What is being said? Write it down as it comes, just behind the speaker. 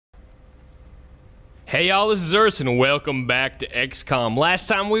Hey y'all, this is Urs, and welcome back to XCOM. Last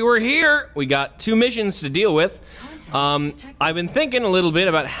time we were here, we got 2 missions to deal with. I've been thinking a little bit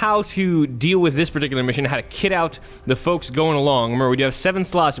about how to deal with this particular mission, how to kit out the folks going along. Remember, we do have 7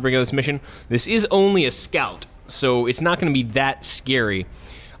 slots to bring out this mission. This is only a scout, so it's not going to be that scary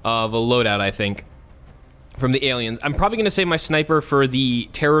of a loadout, I think, from the aliens. I'm probably going to save my sniper for the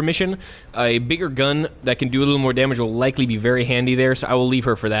terror mission. A bigger gun that can do a little more damage will likely be very handy there, so I will leave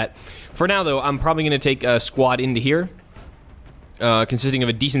her for that. For now, though, I'm probably going to take a squad into here, consisting of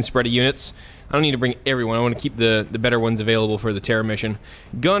a decent spread of units. I don't need to bring everyone. I want to keep the better ones available for the terror mission.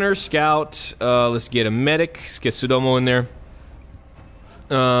 Gunner, scout, let's get a medic. Let's get Sudomo in there.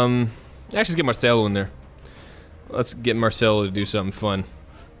 Actually, let's get Marcelo in there. Let's get Marcelo to do something fun.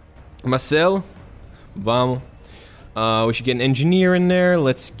 Marcelo, vamos. We should get an engineer in there.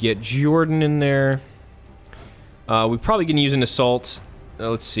 Let's get Jordan in there. We're probably going to use an assault.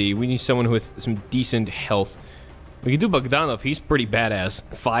 Let's see. We need someone with some decent health. We can do Bogdanov. He's pretty badass.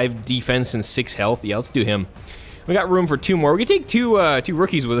 5 defense and 6 health. Yeah, let's do him. We got room for 2 more. We can take two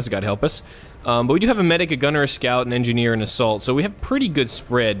rookies with us, God help us. But we do have a medic, a gunner, a scout, an engineer, and assault. So we have pretty good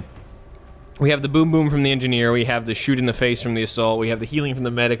spread. We have the boom boom from the engineer. We have the shoot in the face from the assault. We have the healing from the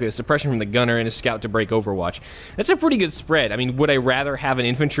medic, the suppression from the gunner, and a scout to break Overwatch. That's a pretty good spread. I mean, would I rather have an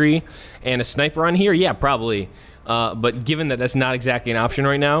infantry and a sniper on here? Yeah, probably. But given that that's not exactly an option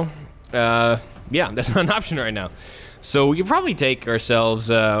right now, yeah, that's not an option right now. So we could probably take ourselves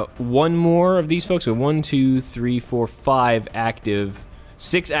 1 more of these folks. So 1, 2, 3, 4, 5 active,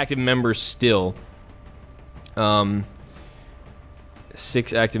 6 active members still.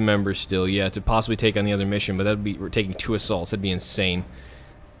 6 active members still, yeah, to possibly take on the other mission, but that'd be, we're taking 2 assaults. That'd be insane.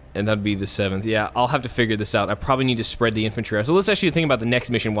 And that'd be the 7th. Yeah, I'll have to figure this out. I probably need to spread the infantry out. So let's actually think about the next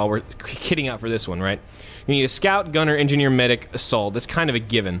mission while we're kitting out for this one, right? You need a scout, gunner, engineer, medic, assault. That's kind of a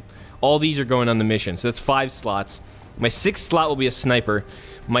given. All these are going on the mission, so that's 5 slots. My 6th slot will be a sniper.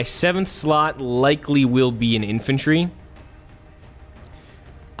 My 7th slot likely will be an infantry.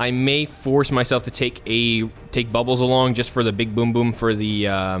 I may force myself to take bubbles along just for the big boom boom for the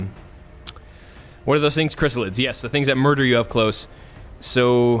what are those things? Chrysalids. Yes, the things that murder you up close.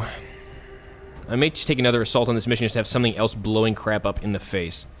 So I may just take another assault on this mission just to have something else blowing crap up in the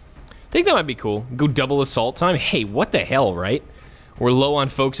face. I think that might be cool. Go double assault time. Hey, what the hell, right? We're low on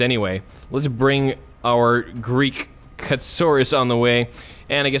folks anyway. Let's bring our Greek Katsaurus on the way,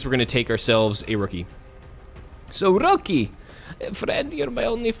 and I guess we're going to take ourselves a rookie. So, rookie! Friend, you're my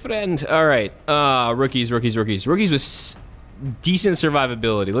only friend. Alright, rookies. Rookies with decent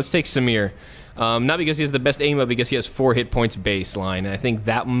survivability. Let's take Samir. Not because he has the best aim, but because he has 4 hit points baseline. And I think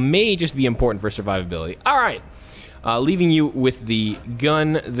that may just be important for survivability. Alright, leaving you with the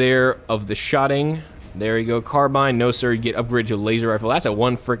gun there of the shotting. There you go, carbine. No, sir, you get upgraded to a laser rifle. That's a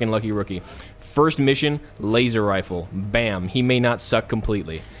one freaking lucky rookie. First mission, laser rifle. Bam. He may not suck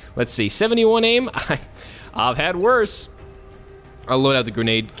completely. Let's see, 71 aim. I've had worse. I'll load out the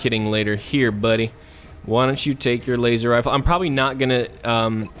grenade kitting later. Here, buddy. Why don't you take your laser rifle? I'm probably not gonna,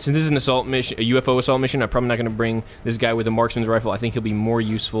 since this is an assault mission, a UFO assault mission, I'm probably not gonna bring this guy with a marksman's rifle. I think he'll be more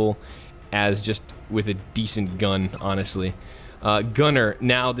useful as just with a decent gun, honestly. Gunner.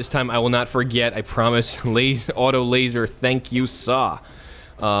 Now, this time I will not forget, I promise. Auto laser, thank you, saw.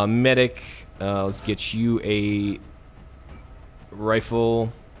 Medic. Let's get you a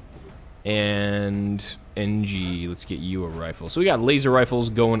rifle. And NG, let's get you a rifle. So we got laser rifles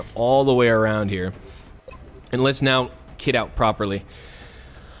going all the way around here. And let's now kit out properly.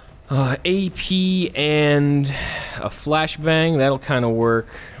 AP and a flashbang, that'll kind of work.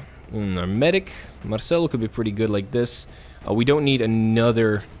 Our medic, Marcelo, could be pretty good like this. We don't need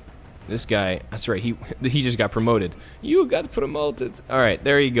another... This guy, that's right, he just got promoted. You got promoted. Alright,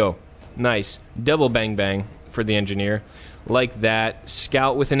 there you go. Nice. Double bang bang for the engineer. Like that.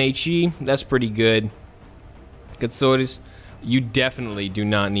 Scout with an HE, that's pretty good. Katsoris, you definitely do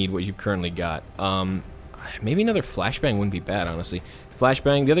not need what you've currently got. Maybe another flashbang wouldn't be bad, honestly.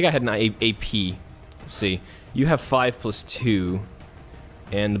 Flashbang, the other guy had an AP. Let's see. You have 5 plus 2.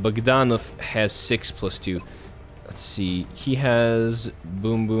 And Bogdanov has 6 plus 2. Let's see. He has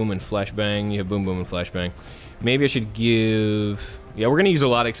boom boom and flashbang. You have boom boom and flashbang. Maybe I should give... Yeah, we're going to use a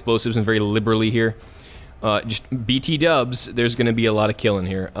lot of explosives and very liberally here. Just BT dubs, there's going to be a lot of killing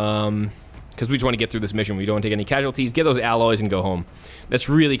here. Because we just want to get through this mission. We don't want to take any casualties, get those alloys, and go home. That's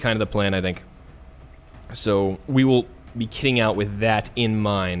really kind of the plan, I think. So we will be kitting out with that in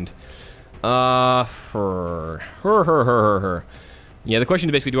mind. Yeah, the question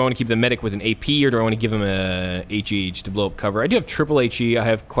is basically, do I want to keep the medic with an AP, or do I want to give him a HE just to blow up cover? I do have triple HE, I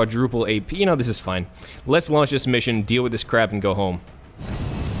have quadruple AP. You know, this is fine. Let's launch this mission, deal with this crap, and go home.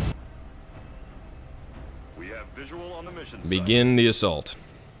 Begin the assault.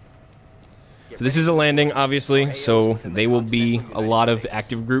 So this is a landing, obviously, so they will be a lot of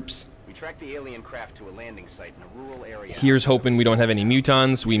active groups. We tracked the alien craft to a landing site in a rural area. Here's hoping we don't have any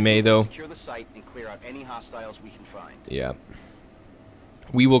mutons. We may, though. Secure the site and clear out any hostiles we can find. Yeah.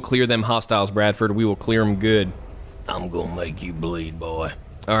 We will clear them hostiles, Bradford. We will clear them good. I'm gonna make you bleed, boy.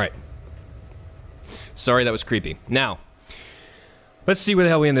 Alright. Sorry, that was creepy. Now, let's see where the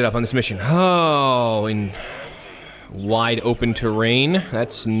hell we ended up on this mission. Oh, in wide open terrain.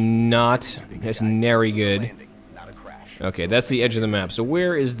 That's nary good. Okay, that's the edge of the map. So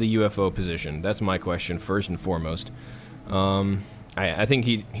where is the UFO position? That's my question, first and foremost. I think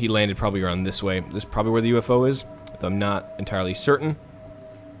he landed probably around this way. This is probably where the UFO is, though I'm not entirely certain.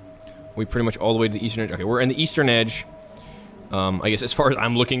 We pretty much all the way to the eastern edge. Okay, we're in the eastern edge. I guess as far as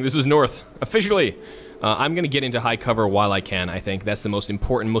I'm looking, this is north, officially. I'm going to get into high cover while I can, I think. That's the most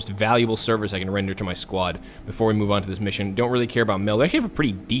important, most valuable service I can render to my squad before we move on to this mission. Don't really care about meld. I actually have a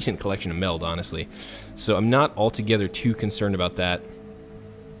pretty decent collection of meld, honestly. So I'm not altogether too concerned about that.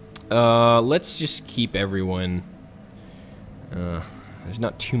 Let's just keep everyone... there's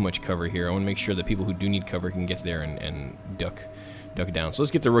not too much cover here. I want to make sure that people who do need cover can get there and duck down. So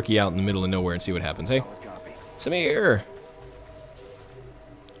let's get the rookie out in the middle of nowhere and see what happens. Hey, Samir!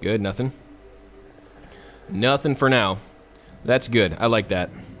 Good, nothing. Nothing for now. That's good. I like that.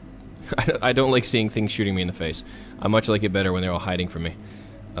 I don't like seeing things shooting me in the face. I much like it better when they're all hiding from me.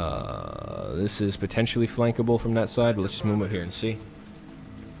 This is potentially flankable from that side, but let's just move up here and see.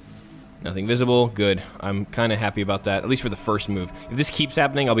 Nothing visible. Good. I'm kind of happy about that, at least for the first move. If this keeps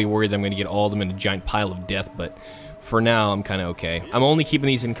happening, I'll be worried that I'm going to get all of them in a giant pile of death, but for now, I'm kind of okay. I'm only keeping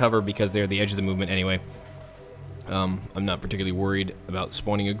these in cover because they're the edge of the movement anyway. I'm not particularly worried about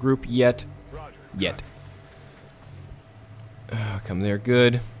spawning a group yet. Come there,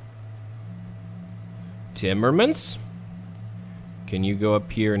 good. Timmermans? Can you go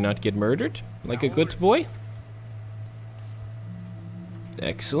up here and not get murdered? Like a good boy?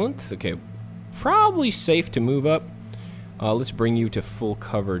 Excellent. Okay, probably safe to move up. Let's bring you to full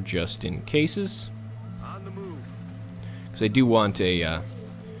cover just in cases. Because I do want a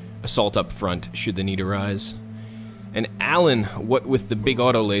assault up front, should the need arise. And Alan, what with the big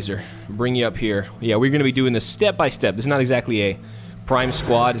auto laser? Bring you up here. Yeah, we're going to be doing this step by step. This is not exactly a prime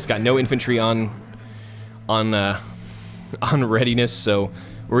squad. It's got no infantry on readiness, so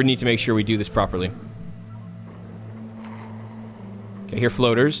we're going to need to make sure we do this properly. Okay, here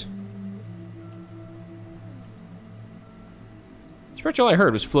floaters. That's pretty much all I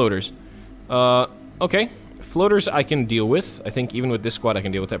heard was floaters. Okay. Floaters I can deal with. I think even with this squad I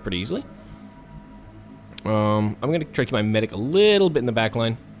can deal with that pretty easily. I'm going to try to keep my medic a little bit in the back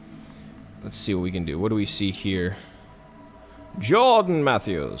line. Let's see what we can do. What do we see here? Jordan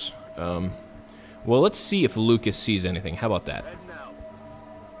Matthews. Well, let's see if Lucas sees anything. How about that?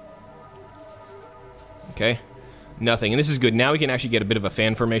 Okay. Nothing. And this is good. Now we can actually get a bit of a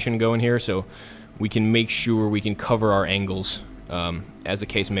fan formation going here, so we can make sure we can cover our angles, as the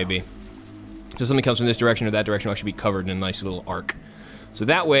case may be. So something comes from this direction or that direction will actually be covered in a nice little arc. So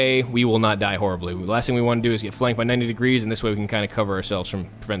that way, we will not die horribly. The last thing we want to do is get flanked by 90 degrees, and this way we can kind of cover ourselves from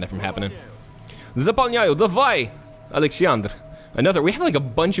prevent that from happening. Zaполняю, давай, Alexander. Another, we have like a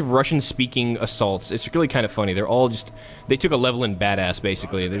bunch of Russian-speaking assaults. It's really kind of funny. They're all just, they took a level in badass,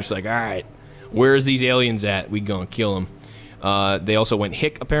 basically. They're just like, alright, where's these aliens at? We gonna kill them. They also went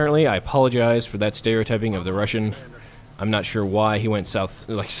hick, apparently. I apologize for that stereotyping of the Russian. I'm not sure why he went south,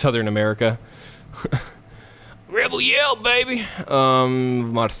 like Southern America. Rebel yell, baby!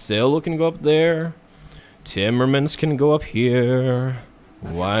 Marcelo can go up there. Timmermans can go up here.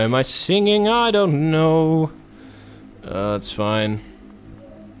 Why am I singing? I don't know. That's fine.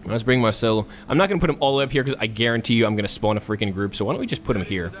 Let's bring Marcelo. I'm not going to put him all the way up here because I guarantee you I'm going to spawn a freaking group. So why don't we just put him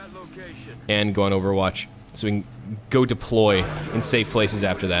here and go on Overwatch so we can go deploy in safe places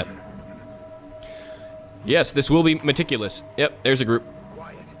after that. Yes, this will be meticulous. Yep, there's a group.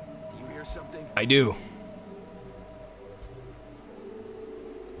 I do.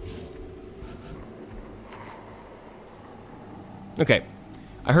 Okay.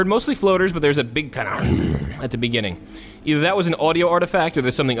 I heard mostly floaters, but there's a big kind of at the beginning. Either that was an audio artifact or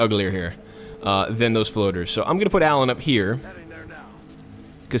there's something uglier here than those floaters. So I'm going to put Alan up here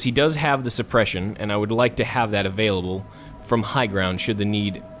because he does have the suppression, and I would like to have that available from high ground should the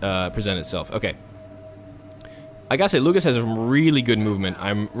need present itself. Okay. I gotta say, Lucas has some really good movement.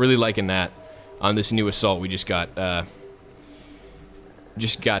 I'm really liking that on this new assault we just got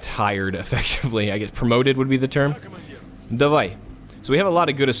hired, effectively. I guess promoted would be the term. Давай. So we have a lot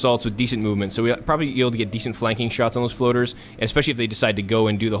of good assaults with decent movement, so we'll probably be able to get decent flanking shots on those floaters, and especially if they decide to go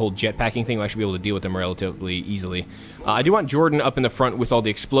and do the whole jetpacking thing, we'll actually be able to deal with them relatively easily. I do want Jordan up in the front with all the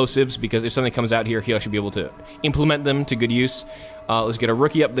explosives, because if something comes out here, he'll actually be able to implement them to good use. Let's get a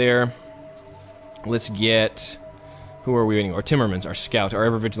rookie up there. Let's get... Who are we waiting? Or Timmermans, our scout, our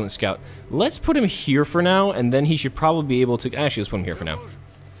ever-vigilant scout. Let's put him here for now, and then he should probably be able to... Actually, let's put him here for now.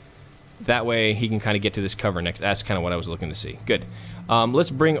 That way, he can kind of get to this cover next. That's kind of what I was looking to see. Good. Let's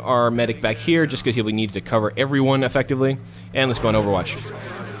bring our medic back here, just because he'll be needed to cover everyone effectively. And let's go on Overwatch.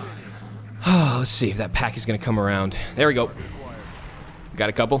 Let's see if that pack is going to come around. There we go. Got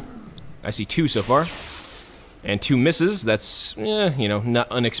a couple. I see 2 so far. And 2 misses. That's, you know,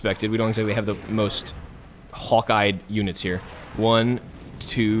 not unexpected. We don't exactly have the most hawk-eyed units here. 1,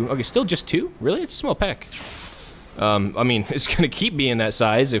 2... Okay, still just 2? Really? It's a small pack. I mean, it's going to keep being that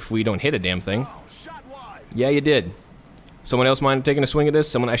size if we don't hit a damn thing. Yeah, you did. Someone else mind taking a swing at this?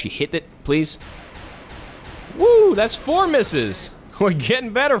 Someone actually hit it, please? Woo! That's 4 misses! We're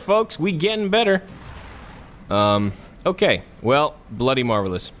getting better, folks. We getting better. Okay. Well, bloody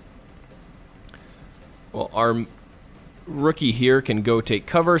marvelous. Well, our rookie here can go take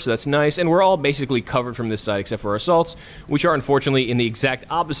cover, so that's nice. And we're all basically covered from this side except for our assaults, which are unfortunately in the exact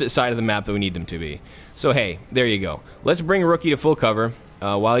opposite side of the map that we need them to be. So, hey, there you go. Let's bring rookie to full cover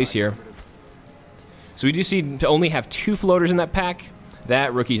while he's here. So we do see to only have 2 floaters in that pack.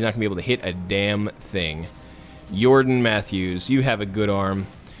 That rookie's not going to be able to hit a damn thing. Jordan Matthews, you have a good arm.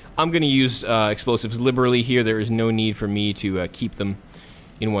 I'm going to use explosives liberally here. There is no need for me to keep them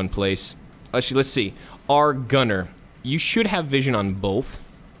in one place. Actually, let's see. Our gunner, you should have vision on both.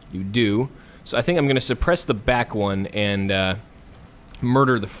 You do. So I think I'm going to suppress the back one and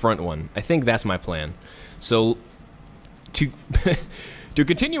murder the front one. I think that's my plan. So to... To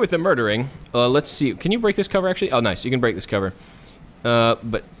continue with the murdering, let's see. Can you break this cover, actually? Oh, nice. You can break this cover.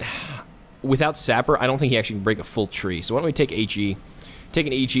 But without Sapper, I don't think he actually can break a full tree. So why don't we take HE? Take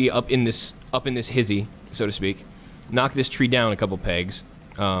an HE up in this hizzy, so to speak. Knock this tree down a couple pegs.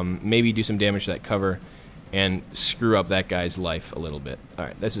 Maybe do some damage to that cover. And screw up that guy's life a little bit.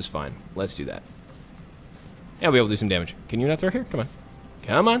 Alright, this is fine. Let's do that. Yeah, we'll be able to do some damage. Can you not throw here? Come on.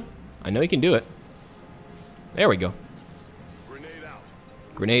 Come on. I know you can do it. There we go.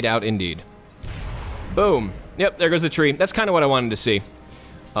 Grenade out, indeed. Boom. Yep, there goes the tree. That's kind of what I wanted to see.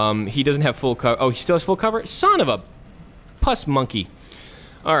 He doesn't have full cover. Oh, he still has full cover? Son of a pus monkey.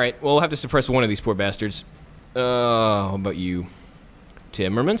 Alright, well, we'll have to suppress one of these poor bastards. How about you?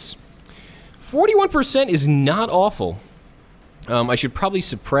 Timmermans? 41% is not awful. I should probably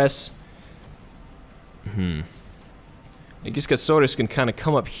suppress... I guess Katsouris can kind of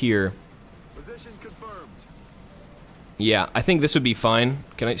come up here. Yeah, I think this would be fine.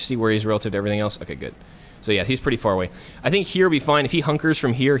 Can I see where he's relative to everything else? Okay, good. So yeah, he's pretty far away. I think here will be fine. If he hunkers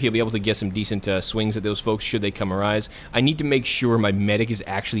from here, he'll be able to get some decent swings at those folks should they come arise. I need to make sure my medic is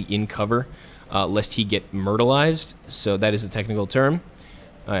actually in cover, lest he get myrtleized. So that is the technical term.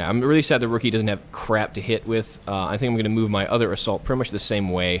 I'm really sad the rookie doesn't have crap to hit with. I think I'm going to move my other assault pretty much the same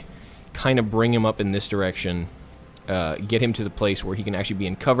way. Kind of bring him up in this direction. Get him to the place where he can actually be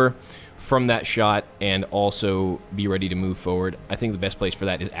in cover from that shot and also be ready to move forward. I think the best place for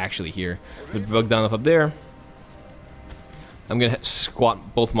that is actually here. With Bogdanov up there, I'm going to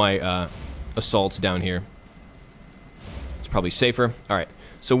squat both my assaults down here. It's probably safer. Alright,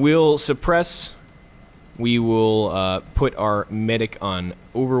 so we'll suppress. We will put our medic on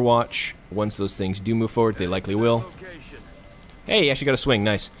Overwatch. Once those things do move forward, they likely will. Hey, he actually got a swing.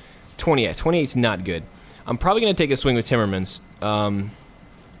 Nice. 28. 28's not good. I'm probably going to take a swing with Timmermans.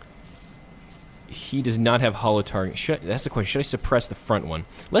 He does not have hollow target. That's the question. Should I suppress the front one?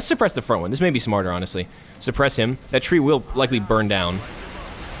 Let's suppress the front one. This may be smarter, honestly. Suppress him. That tree will likely burn down.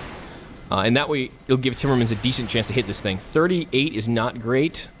 And that way, it'll give Timmermans a decent chance to hit this thing. 38 is not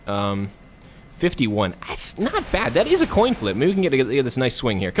great. 51. That's not bad. That is a coin flip. Maybe we can get this nice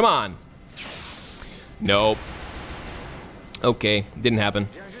swing here. Come on. Nope. Okay. Didn't happen.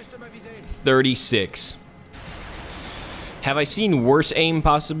 36. Have I seen worse aim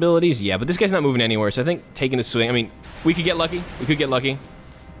possibilities? Yeah, but this guy's not moving anywhere, so I think taking the swing... I mean, we could get lucky. We could get lucky.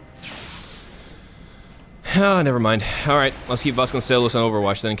 Oh, never mind. Alright, let's keep Vasconcelos on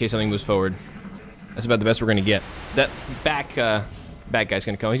Overwatch then in case something moves forward. That's about the best we're going to get. That back guy's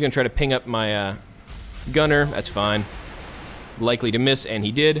going to come. He's going to try to ping up my gunner. That's fine. Likely to miss, and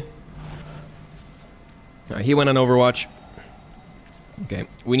he did. Alright, he went on Overwatch. Okay,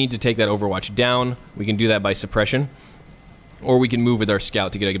 we need to take that Overwatch down. We can do that by suppression. Or we can move with our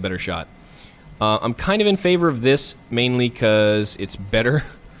scout to get a better shot. I'm kind of in favor of this, mainly because it's better.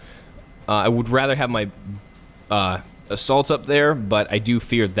 I would rather have my assaults up there, but I do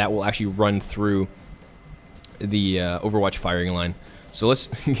fear that will actually run through the Overwatch firing line. So let's...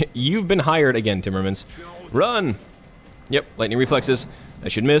 You've been hired again, Timmermans. Run! Yep, lightning reflexes. I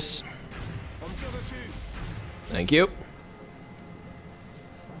should miss. Thank you.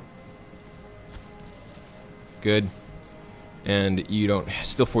 Good. And you don't...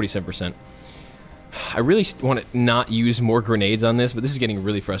 Still 47%. I really want to not use more grenades on this, but this is getting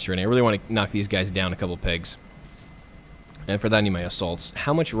really frustrating. I really want to knock these guys down a couple pegs. And for that I need my assaults.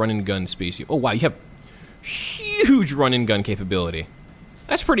 How much run and gun space you... Oh, wow, you have huge run and gun capability.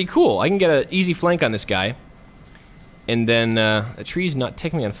 That's pretty cool. I can get an easy flank on this guy. And then the tree's not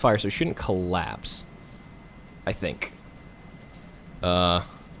technically on fire, so it shouldn't collapse. I think. That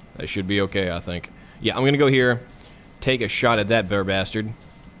should be okay, I think. Yeah, I'm going to go here, take a shot at that bear bastard.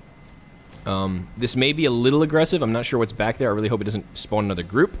 This may be a little aggressive. I'm not sure what's back there. I really hope it doesn't spawn another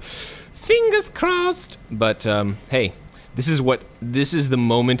group. Fingers crossed. But, hey, this is the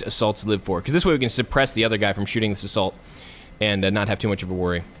moment assaults live for. Because this way we can suppress the other guy from shooting this assault and not have too much of a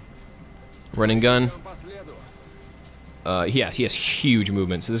worry. Run and gun. Yeah, he has huge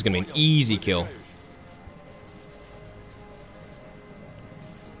movement, so this is going to be an easy kill.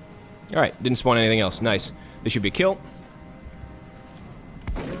 Alright, didn't spawn anything else. Nice. This should be a kill.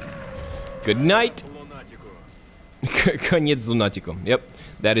 Good night. Koniec lunatico. Yep,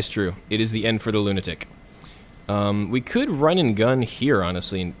 that is true. It is the end for the lunatic. We could run and gun here,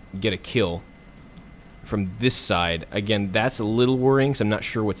 honestly, and get a kill from this side. Again, that's a little worrying, because I'm not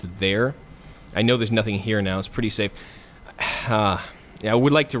sure what's there. I know there's nothing here now. It's pretty safe. Yeah, I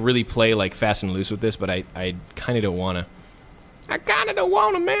would like to really play like fast and loose with this, but I kind of don't want to. I kind of don't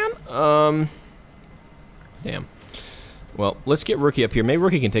want to, man. Damn. Well, let's get Rookie up here. Maybe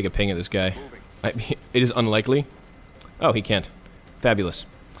Rookie can take a ping at this guy. It is unlikely. Oh, he can't. Fabulous.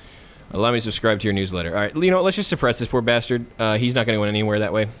 Allow me to subscribe to your newsletter. All right, you know what? Let's just suppress this poor bastard. He's not going to go anywhere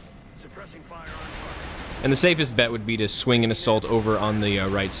that way. And the safest bet would be to swing an assault over on the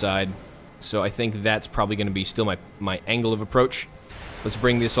right side. So I think that's probably going to be still my angle of approach. Let's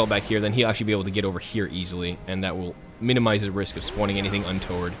bring the assault back here. Then he'll actually be able to get over here easily, and that will minimize the risk of spawning anything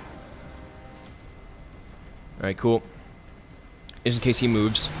untoward. All right, cool. Just in case he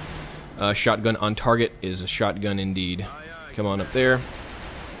moves. Shotgun on target is a shotgun indeed. Come on up there.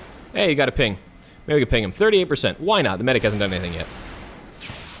 Hey, you got a ping. Maybe we can ping him. 38%. Why not? The medic hasn't done anything yet.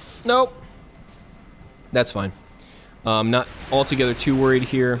 Nope. That's fine. Not altogether too worried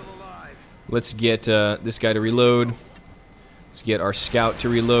here. Let's get this guy to reload. Let's get our scout to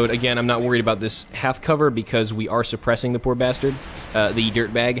reload. Again, I'm not worried about this half cover because we are suppressing the poor bastard. The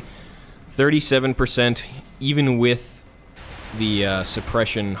dirtbag. 37% even with the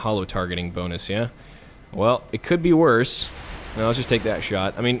suppression hollow targeting bonus, yeah? Well, it could be worse. Now, let's just take that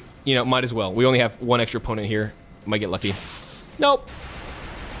shot. I mean, you know, might as well. We only have one extra opponent here. Might get lucky. Nope.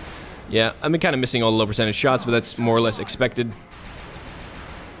 Yeah, I've been kind of missing all the low percentage shots, but that's more or less expected.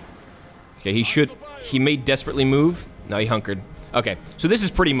 Okay, he may desperately move. No, he hunkered. Okay, so this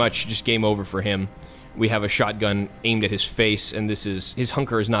is pretty much just game over for him. We have a shotgun aimed at his face, and his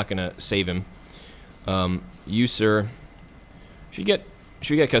hunker is not going to save him. You, sir. Should we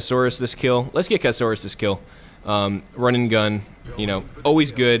get Kasaurus this kill? Let's get Kasaurus this kill. Run and gun, you know,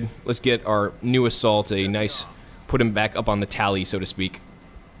 always good. Let's get our new assault a nice, put him back up on the tally, so to speak.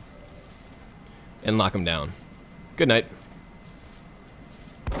 And lock him down. Good night.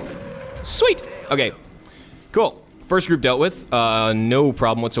 Sweet! Okay, cool. First group dealt with, no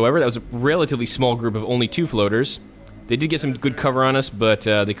problem whatsoever. That was a relatively small group of only 2 floaters. They did get some good cover on us, but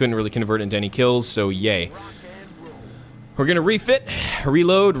they couldn't really convert into any kills, so yay. We're going to refit,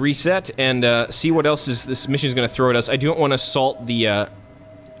 reload, reset, and see what else this mission is going to throw at us. I don't want to assault the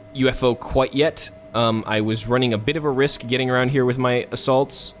UFO quite yet. I was running a bit of a risk getting around here with my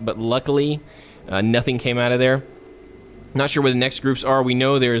assaults, but luckily nothing came out of there. Not sure where the next groups are. We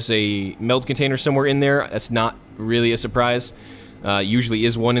know there's a meld container somewhere in there. That's not really a surprise. Usually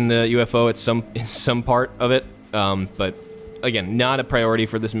is one in the UFO at some part of it. But again, not a priority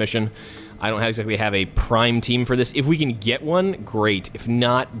for this mission. I don't exactly have a prime team for this. If we can get one, great. If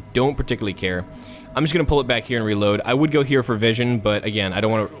not, don't particularly care. I'm just going to pull it back here and reload. I would go here for vision, but again, I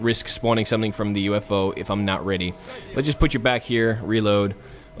don't want to risk spawning something from the UFO if I'm not ready. Let's just put you back here, reload.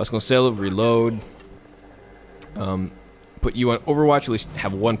 Vasconcelos, reload. Put you on Overwatch, at least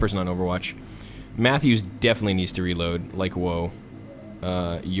have one person on Overwatch. Matthews definitely needs to reload, like whoa.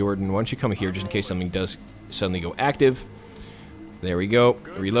 Jordan, why don't you come here just in case something does suddenly go active. There we go.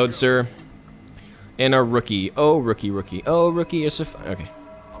 Reload, sir. And our rookie. Oh, rookie. Oh, rookie is okay.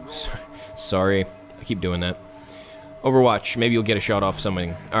 Sorry. I keep doing that. Overwatch. Maybe you'll get a shot off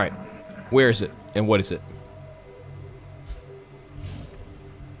something. Alright. Where is it? And what is it?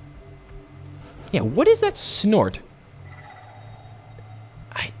 Yeah, what is that snort?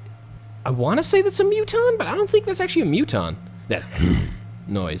 I want to say that's a muton, but I don't think that's actually a muton. That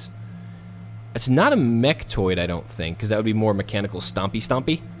noise. It's not a mechtoid, I don't think, because that would be more mechanical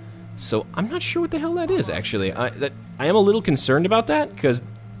stompy. So I'm not sure what the hell that is, actually. I am a little concerned about that, because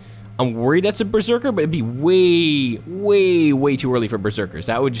I'm worried that's a berserker, but it'd be way too early for berserkers.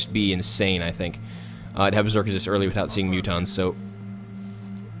 That would just be insane, I think, to have berserkers this early without seeing mutons. So,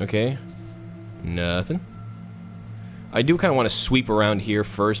 okay, nothing. I do kind of want to sweep around here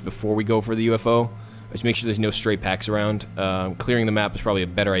first before we go for the UFO. Just make sure there's no stray packs around. Clearing the map is probably a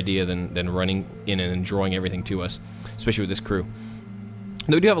better idea than running in and drawing everything to us, especially with this crew.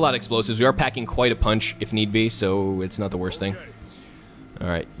 Though we do have a lot of explosives. We are packing quite a punch if need be, so it's not the worst thing.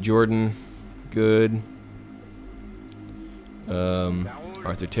 Alright, Jordan, good.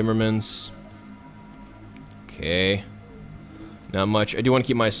 Arthur Timmermans. Okay. Not much. I do want to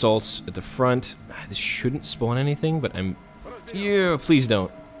keep my assaults at the front. This shouldn't spawn anything, but I'm... Yeah, please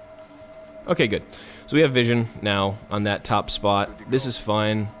don't. Okay, good. So we have vision now on that top spot. This is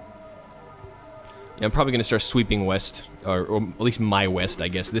fine. Yeah, I'm probably going to start sweeping west, or at least my west, I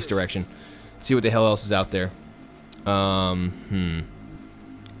guess, this direction. See what the hell else is out there. Gotta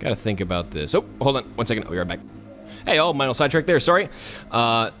think about this. Oh, hold on. 1 second. I'll be right back. Hey, all, minor sidetrack there. Sorry.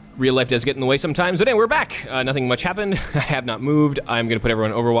 Real life does get in the way sometimes, but anyway, we're back. Nothing much happened. I have not moved. I'm going to put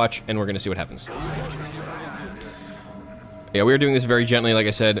everyone on Overwatch, and we're going to see what happens. Yeah, we are doing this very gently, like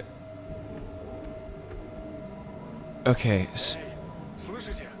I said. Okay.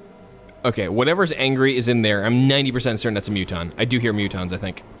 Okay, whatever's angry is in there. I'm 90% certain that's a muton. I do hear mutons, I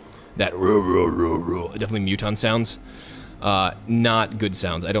think. That definitely muton sounds. Not good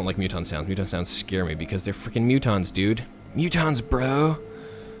sounds. I don't like muton sounds. Muton sounds scare me because they're freaking mutons, dude. Mutons, bro.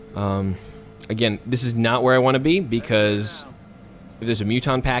 Again, this is not where I want to be because if there's a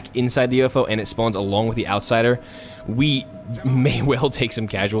muton pack inside the UFO and it spawns along with the outsider, we may well take some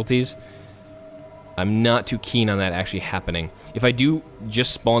casualties. I'm not too keen on that actually happening. If I do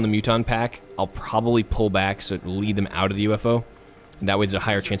just spawn the muton pack, I'll probably pull back so it'll lead them out of the UFO. That way there's a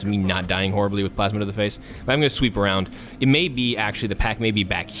higher chance of me not dying horribly with plasma to the face. But I'm going to sweep around. It may be, actually, the pack may be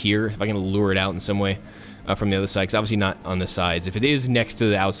back here, if I can lure it out in some way from the other side, because obviously not on the sides. If it is next to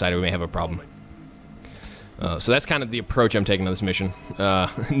the outsider, we may have a problem. So that's kind of the approach I'm taking on this mission.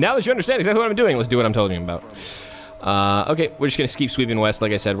 Now that you understand exactly what I'm doing, let's do what I'm telling you about. Okay, we're just going to keep sweeping west.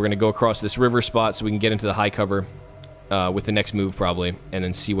 Like I said, we're going to go across this river spot so we can get into the high cover with the next move, probably, and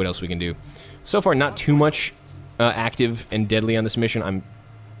then see what else we can do. So far, not too much active and deadly on this mission. I'm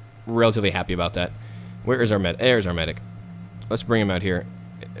relatively happy about that. Where is our med? There's our medic. Let's bring him out here,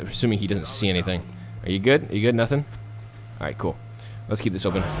 assuming he doesn't see anything. Are you good? Are you good? Nothing? All right, cool. Let's keep this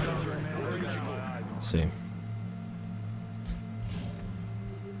open. Let's see.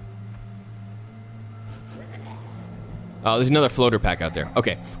 Oh, there's another floater pack out there.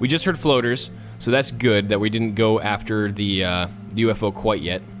 Okay, we just heard floaters, so that's good that we didn't go after the UFO quite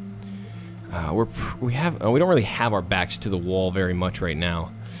yet. We don't really have our backs to the wall very much right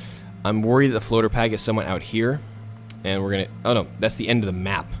now. I'm worried that the floater pack is somewhat out here, and we're gonna. Oh no, that's the end of the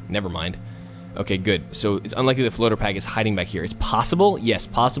map. Never mind. Okay, good. So it's unlikely the floater pack is hiding back here. It's possible, yes,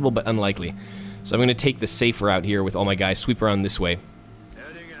 possible, but unlikely. So I'm gonna take the safe route here with all my guys. Sweep around this way.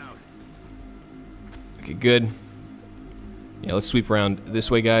 Okay, good. Yeah, let's sweep around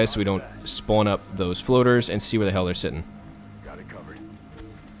this way, guys, so we don't spawn up those floaters and see where the hell they're sitting. Got it covered.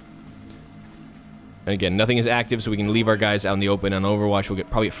 And again, nothing is active, so we can leave our guys out in the open on Overwatch. We'll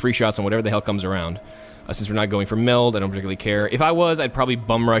probably get free shots on whatever the hell comes around. Since we're not going for meld, I don't particularly care. If I was, I'd probably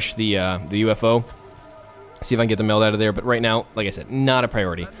bum rush the UFO. See if I can get the meld out of there. But right now, like I said, not a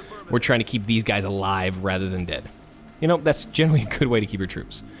priority. We're trying to keep these guys alive rather than dead. You know, that's generally a good way to keep your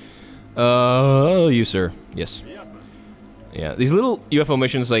troops. You, sir. Yes. Yeah, these little UFO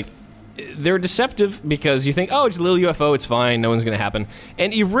missions, like, they're deceptive because you think, oh, it's a little UFO, it's fine, no one's gonna happen.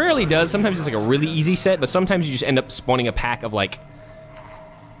 And it rarely does. Sometimes it's like a really easy set, but sometimes you just end up spawning a pack of, like...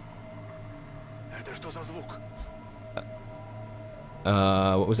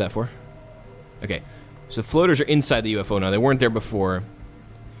 what was that for? Okay, so floaters are inside the UFO now. They weren't there before.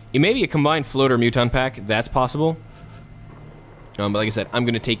 It may be a combined floater muton pack. That's possible. But like I said, I'm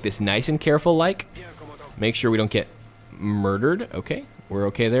gonna take this nice and careful, like. Make sure we don't get murdered. Okay, we're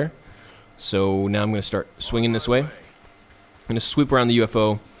okay there. So now I'm going to start swinging this way. I'm going to sweep around the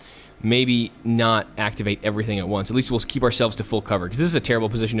UFO. Maybe not activate everything at once. At least we'll keep ourselves to full cover. Because this is a terrible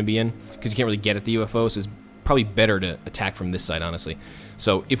position to be in. Because you can't really get at the UFO. So it's probably better to attack from this side, honestly.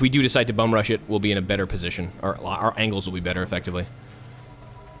 So if we do decide to bum rush it, we'll be in a better position. Our angles will be better, effectively.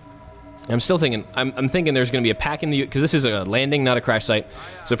 I'm still thinking, I'm thinking there's going to be a pack in the, because this is a landing, not a crash site,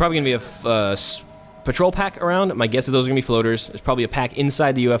 so probably going to be a patrol pack around. My guess is those are going to be floaters. There's probably a pack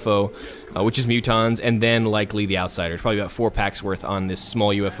inside the UFO, which is mutons, and then likely the outsiders. Probably about 4 packs worth on this small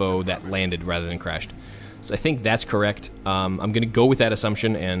UFO that landed rather than crashed. So I think that's correct. I'm going to go with that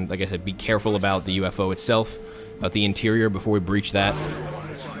assumption, and like I said, be careful about the UFO itself, about the interior before we breach that.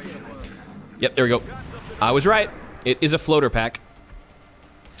 Yep, there we go. I was right. It is a floater pack.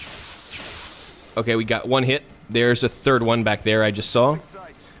 Okay, we got 1 hit. There's a 3rd one back there I just saw.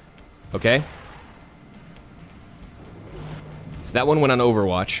 Okay. So that one went on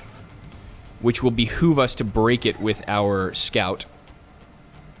Overwatch, which will behoove us to break it with our scout.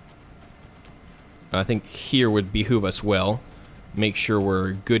 I think here would behoove us well. Make sure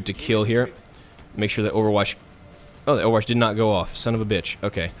we're good to kill here. Make sure that Overwatch... Oh, the Overwatch did not go off. Son of a bitch.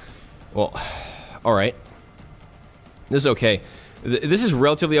 Okay. Well, alright. This is okay. This is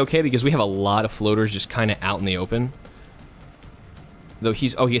relatively okay because we have a lot of floaters just kind of out in the open. Though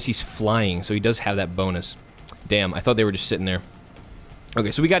he's... Oh, yes, he's flying, so he does have that bonus. Damn, I thought they were just sitting there.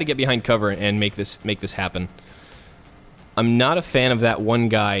 Okay, so we got to get behind cover and make this happen. I'm not a fan of that one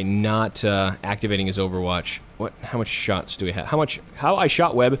guy not activating his Overwatch. What? How much shots do we have? How I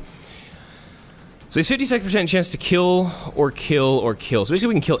shot Webb. So he's 56% chance to kill or kill or kill. So basically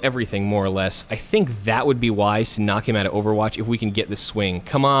we can kill everything more or less. I think that would be wise to knock him out of Overwatch if we can get this swing.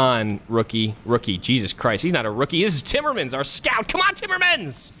 Come on, rookie. Rookie. Jesus Christ. He's not a rookie. This is Timmermans, our scout. Come on,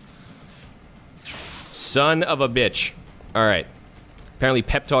 Timmermans! Son of a bitch. Alright. Apparently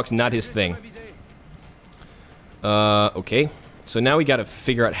pep talk's not his thing. Okay. So now we gotta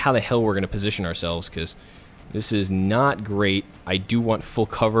figure out how the hell we're gonna position ourselves, because this is not great. I do want full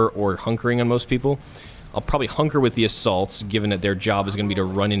cover or hunkering on most people. I'll probably hunker with the assaults, given that their job is gonna be to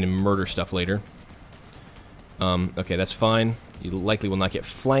run in and murder stuff later. Okay, that's fine. You likely will not get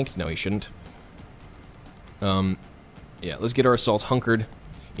flanked. No, he shouldn't. Yeah, let's get our assaults hunkered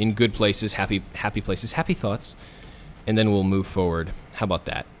in good places, happy places, happy thoughts, and then we'll move forward. How about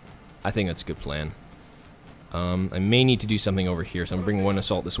that? I think that's a good plan. I may need to do something over here, so I'm going to bring 1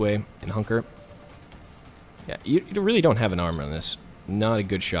 assault this way and hunker. Yeah, you really don't have an armor on this. Not a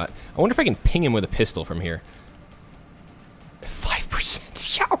good shot. I wonder if I can ping him with a pistol from here.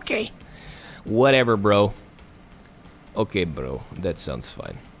 5%. Yeah, okay. Whatever, bro. Okay, bro. That sounds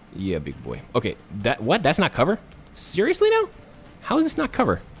fine. Yeah, big boy. Okay, what? That's not cover? Seriously now? How is this not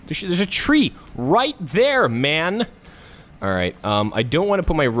cover? There's a tree right there, man. All right. I don't want to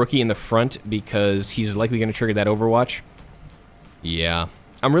put my rookie in the front because he's likely going to trigger that Overwatch. Yeah.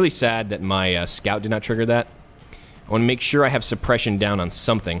 I'm really sad that my scout did not trigger that. I want to make sure I have suppression down on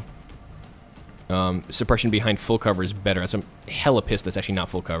something. Suppression behind full cover is better. I'm hella pissed that's actually not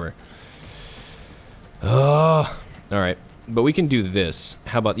full cover. All right. But we can do this.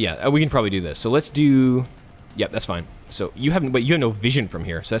 How about... Yeah, we can probably do this. So let's do... Yep, that's fine. So you have no vision from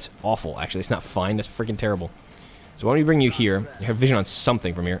here. So that's awful, actually. It's not fine. That's freaking terrible. So why don't we bring you here? You have vision on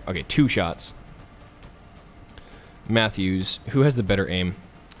something from here. Okay, 2 shots. Matthews. Who has the better aim?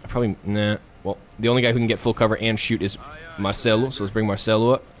 Probably... Nah. Well, the only guy who can get full cover and shoot is Marcelo. So let's bring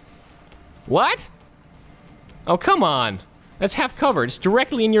Marcelo up. What? Oh, come on. That's half covered. It's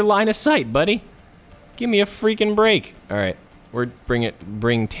directly in your line of sight, buddy. Give me a freaking break. All right. We're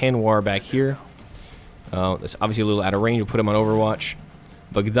bring Tanwar back here. That's obviously a little out of range. We'll put him on Overwatch.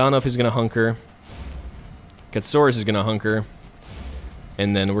 Bogdanov is going to hunker. Katsouris is going to hunker.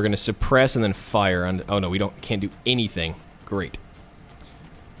 And then we're going to suppress and then fire. On, oh, no, we can't do anything. Great.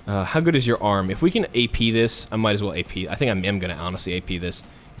 How good is your arm? If we can AP this, I might as well AP. I think I am going to honestly AP this.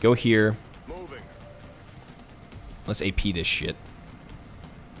 Go here. Let's AP this shit.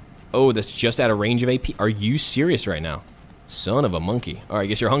 Oh, that's just out of range of AP? Are you serious right now? Son of a monkey. Alright, I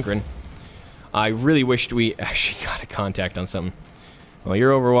guess you're hunkering. I really wished we actually got a contact on something. Well,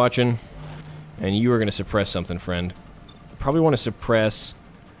 you're overwatching, and you are going to suppress something, friend. Probably want to suppress...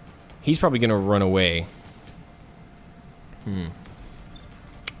 He's probably going to run away.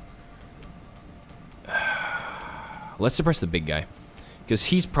 Let's suppress the big guy. Because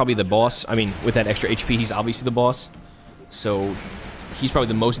he's probably the boss. I mean, with that extra HP, he's obviously the boss. So, he's probably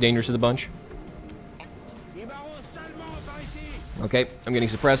the most dangerous of the bunch. Okay, I'm getting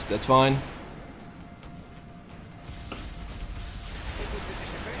suppressed. That's fine.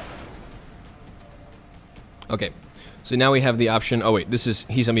 Okay, so now we have the option. Oh wait,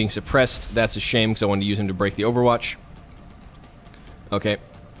 he's being suppressed. That's a shame because I wanted to use him to break the Overwatch. Okay,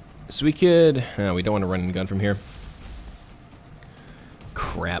 so we could. We don't want to run and gun from here.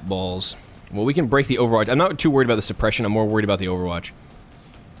 Crap balls. Well, we can break the Overwatch. I'm not too worried about the suppression. I'm more worried about the Overwatch.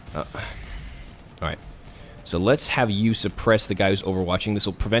 All right. So let's have you suppress the guy who's overwatching. This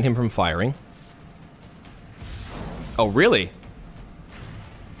will prevent him from firing. Oh, really?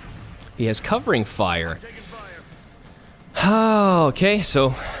 He has covering fire. Oh, okay,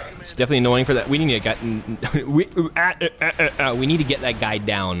 so it's definitely annoying for that. We need to get we need to get that guy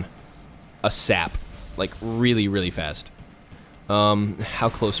down a sap, like really, really fast. How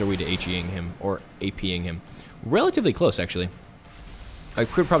close are we to HEing him or APing him? Relatively close, actually. I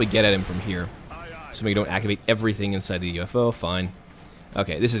could probably get at him from here, so we don't activate everything inside the UFO. Fine.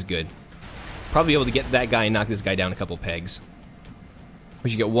 Okay, this is good. Probably able to get that guy and knock this guy down a couple pegs. We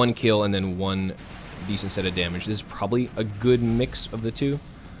should get 1 kill and then 1 decent set of damage. This is probably a good mix of the two.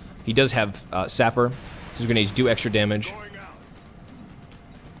 He does have Sapper. His grenades do extra damage.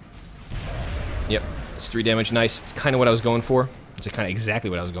 Yep, it's 3 damage. Nice. It's kind of what I was going for. It's kind of exactly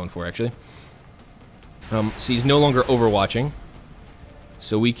what I was going for, actually. So he's no longer overwatching.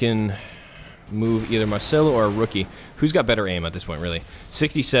 So we can move either Marcelo or a rookie. Who's got better aim at this point, really?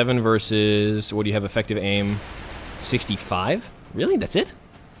 67 versus, what do you have, effective aim? 65? Really? That's it?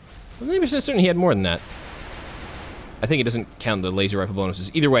 I wasn't even certain he had more than that. I think it doesn't count the laser rifle bonuses.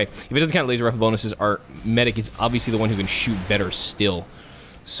 Either way, if it doesn't count laser rifle bonuses, our medic is obviously the one who can shoot better still.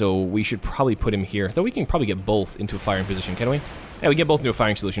 So we should probably put him here. Though we can probably get both into a firing position, can we? Yeah, we get both into a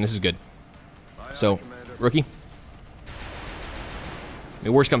firing solution. This is good. So, rookie. I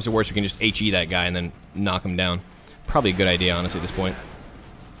mean, worst comes to worst, we can just HE that guy and then knock him down. Probably a good idea, honestly, at this point.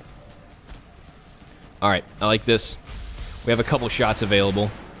 Alright, I like this. We have a couple shots available.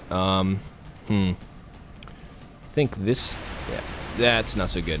 I think this... Yeah, that's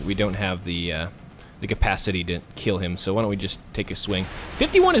not so good. We don't have the capacity to kill him, so why don't we just take a swing.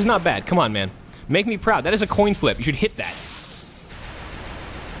 51 is not bad. Come on, man. Make me proud. That is a coin flip. You should hit that.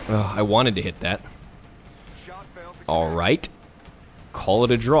 Oh, I wanted to hit that. Alright. Call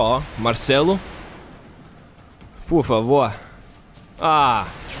it a draw. Marcelo. Por favor.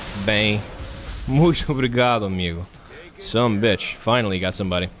 Ah, bem. Muito obrigado, amigo. Some bitch. Finally got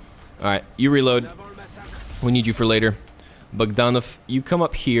somebody. Alright, you reload. We need you for later. Bogdanov, you come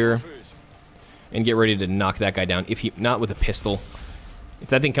up here and get ready to knock that guy down. If he... Not with a pistol. If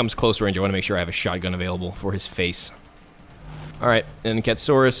that thing comes close range, I want to make sure I have a shotgun available for his face. Alright, and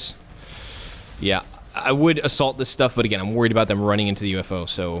Katsaurus. Yeah, I would assault this stuff, but again, I'm worried about them running into the UFO,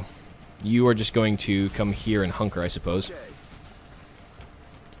 so... You are just going to come here and hunker, I suppose.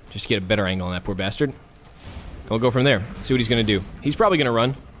 Just to get a better angle on that poor bastard. And we'll go from there. See what he's going to do. He's probably going to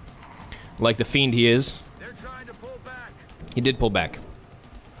run. Like the fiend he is. They're trying to pull back. He did pull back.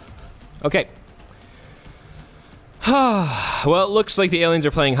 Okay. Well, it looks like the aliens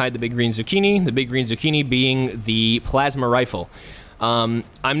are playing hide the big green zucchini. The big green zucchini being the plasma rifle. I'm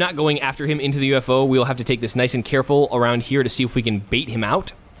not going after him into the UFO. We'll have to take this nice and careful around here to see if we can bait him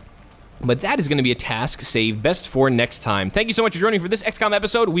out. But that is going to be a task saved best for next time. Thank you so much for joining for this XCOM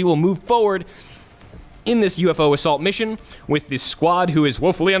episode. We will move forward in this UFO assault mission with this squad who is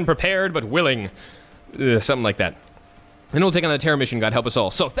woefully unprepared but willing. Something like that. And we'll take on the terror mission, God help us all.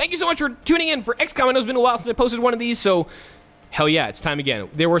 So thank you so much for tuning in for XCOM. I know it's been a while since I posted one of these, so hell yeah, it's time again.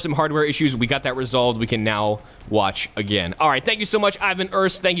 There were some hardware issues. We got that resolved. We can now watch again. All right, thank you so much. I've been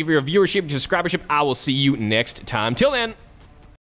Urs. Thank you for your viewership, your subscribership. I will see you next time. Till then.